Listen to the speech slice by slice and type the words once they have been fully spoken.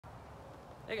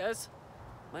Hey guys,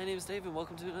 my name is Dave and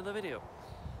welcome to another video.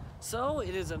 So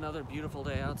it is another beautiful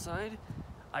day outside.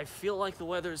 I feel like the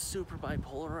weather is super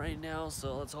bipolar right now,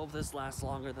 so let's hope this lasts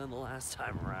longer than the last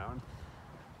time around.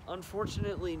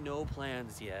 Unfortunately, no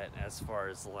plans yet as far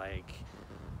as like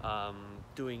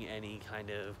doing any kind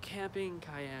of camping,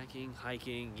 kayaking,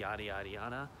 hiking, yada yada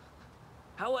yada.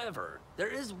 However, there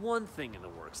is one thing in the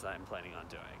works that I'm planning on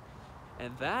doing,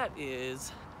 and that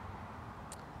is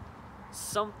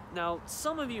some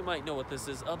of you might know what this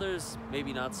is, others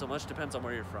maybe not so much, depends on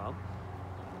where you're from,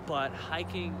 but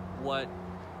hiking what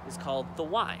is called the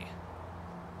Y.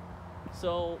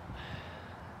 So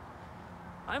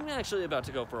I'm actually about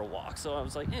to go for a walk, so I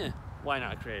was like, why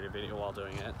not create a video while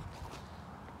doing it?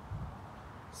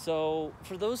 So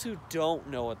for those who don't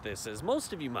know what this is,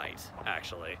 most of you might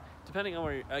actually, depending on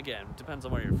where depends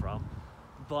on where you're from,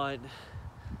 but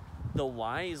the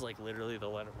Y is like literally the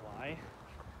letter Y.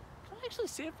 Can I actually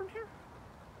see it from here?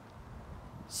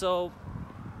 So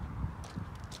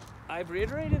I've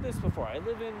reiterated this before. I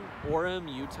live in Orem,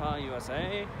 Utah,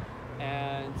 USA,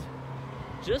 and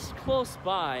just close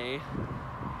by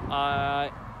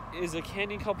is a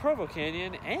canyon called Provo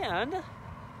Canyon, and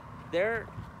there,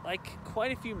 like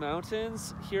quite a few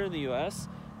mountains here in the US,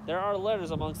 there are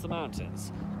letters amongst the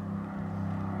mountains.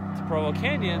 To Provo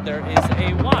Canyon, there is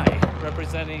a Y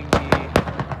representing the,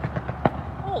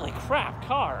 holy crap,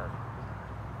 car.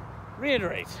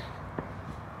 Reiterate.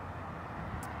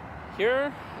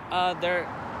 Here, there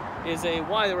is a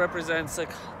Y that represents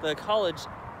the college,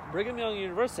 Brigham Young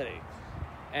University,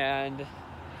 and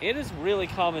it is really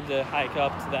common to hike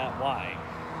up to that Y.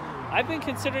 I've been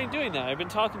considering doing that. I've been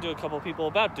talking to a couple people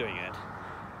about doing it.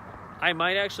 I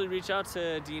might actually reach out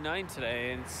to D9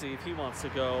 today and see if he wants to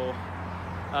go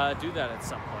do that at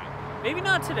some point. Maybe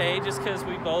not today, just because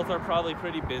we both are probably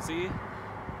pretty busy.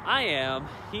 I am.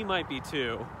 He might be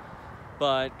too.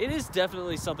 But it is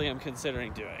definitely something I'm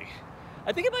considering doing.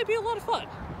 I think it might be a lot of fun.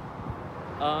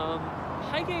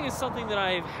 Hiking is something that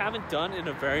I haven't done in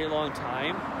a very long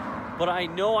time, but I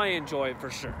know I enjoy it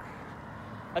for sure.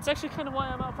 That's actually kind of why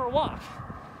I'm out for a walk.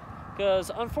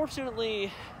 Because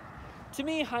unfortunately, to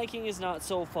me, hiking is not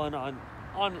so fun on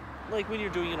like when you're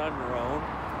doing it on your own,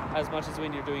 as much as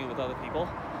when you're doing it with other people.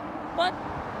 But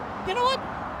you know what?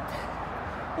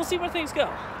 We'll see where things go.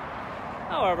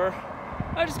 However,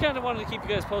 I just kind of wanted to keep you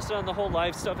guys posted on the whole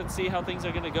live stuff and see how things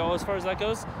are going to go as far as that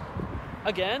goes.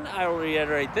 Again, I will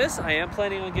reiterate this. I am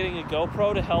planning on getting a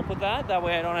GoPro to help with that. That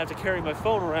way I don't have to carry my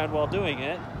phone around while doing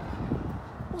it.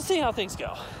 We'll see how things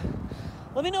go.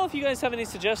 Let me know if you guys have any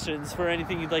suggestions for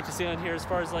anything you'd like to see on here as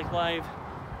far as like live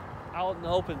out in the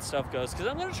open stuff goes, because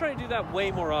I'm going to try to do that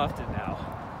way more often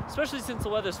now, especially since the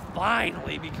weather's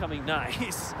finally becoming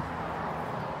nice.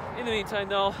 In the meantime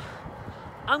though,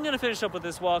 I'm going to finish up with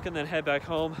this walk and then head back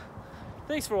home.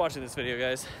 Thanks for watching this video,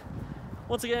 guys.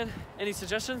 Once again, any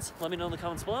suggestions, let me know in the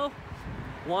comments below.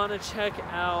 Want to check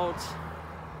out,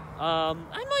 I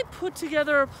might put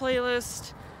together a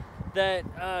playlist that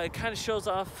kind of shows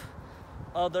off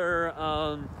other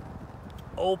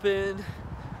open,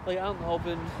 like out in the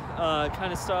open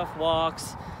kind of stuff,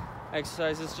 walks,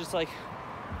 exercises, just like,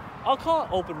 I'll call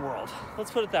it open world.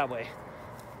 Let's put it that way.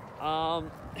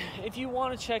 If you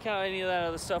want to check out any of that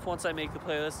other stuff once I make the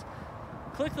playlist,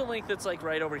 click the link that's like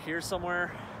right over here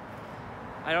somewhere.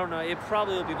 I don't know, it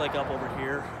probably will be like up over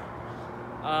here.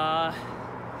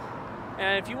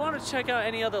 And if you want to check out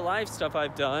any other live stuff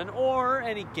I've done, or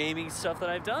any gaming stuff that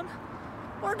I've done,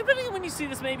 or depending on when you see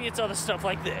this, maybe it's other stuff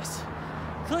like this,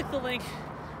 click the link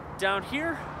down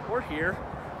here, or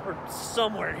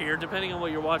somewhere here, depending on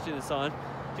what you're watching this on,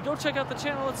 to go check out the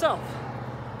channel itself.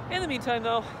 In the meantime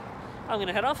though, I'm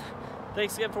gonna head off.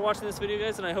 Thanks again for watching this video,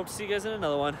 guys, and I hope to see you guys in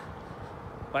another one.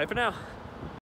 Bye for now.